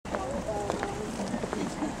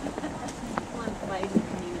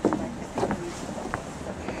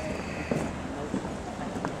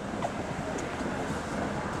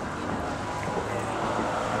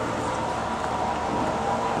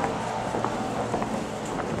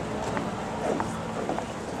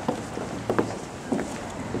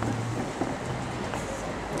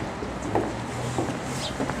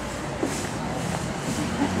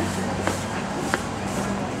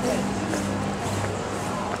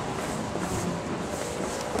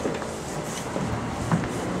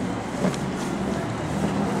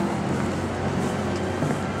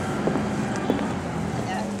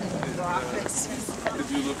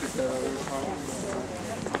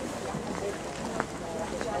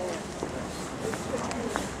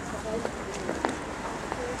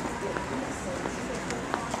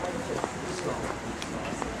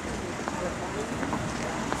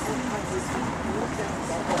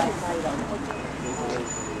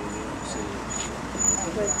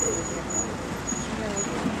How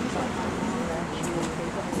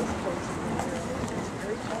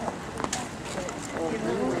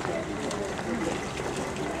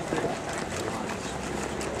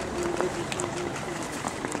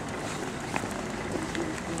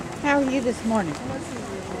are you this morning?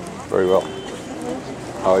 Very well.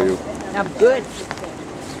 How are you? I'm good.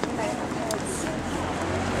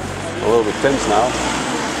 A little bit tense now.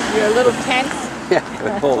 You're a little tense? Yeah,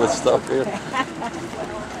 with all this stuff here.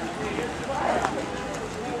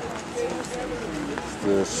 It's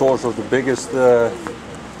the source of the biggest, Yeah.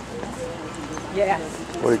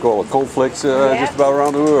 what do you call it, conflicts just about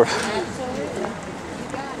around the world.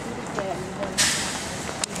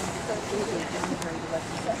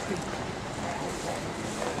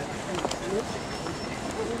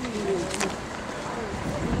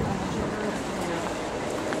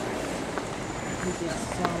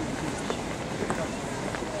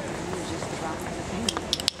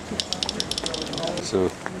 So.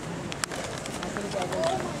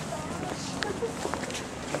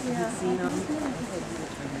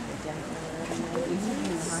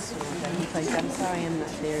 I'm sorry I'm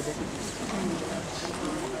not there.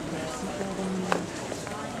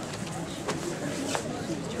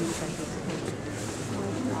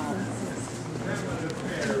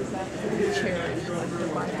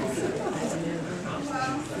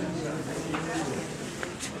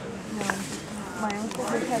 My uncle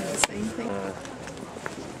had the same thing.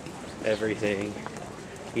 Everything,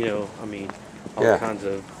 you know, I mean, all kinds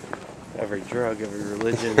of, every drug, every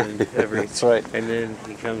religion, and every, that's right. And then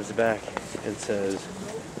he comes back and says,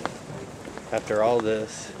 after all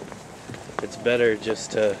this, it's better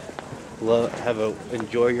just to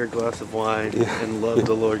enjoy your glass of wine and love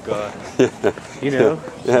the Lord God. You know?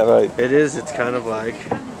 Yeah, right. It is, it's kind of like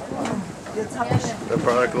the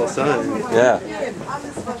prodigal son. Yeah.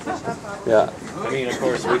 Yeah. I mean, of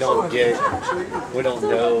course, we don't know, we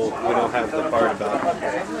don't have the part about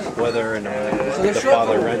whether or not the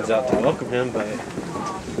father runs out to welcome him, but,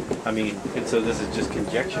 I mean, and so this is just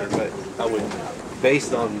conjecture, but I would,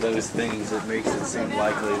 based on those things, it makes it seem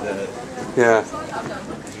likely that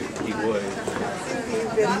he would.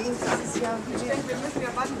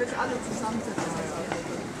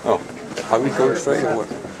 Oh, are we going straight or what?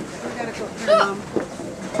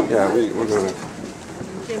 Yeah, we're going to.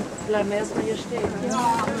 Bleiben erstmal hier stehen.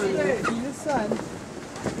 Viel Sun.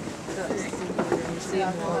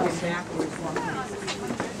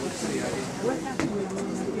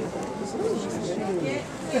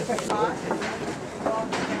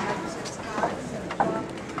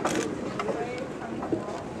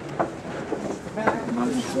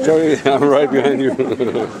 Joey, I'm right behind you.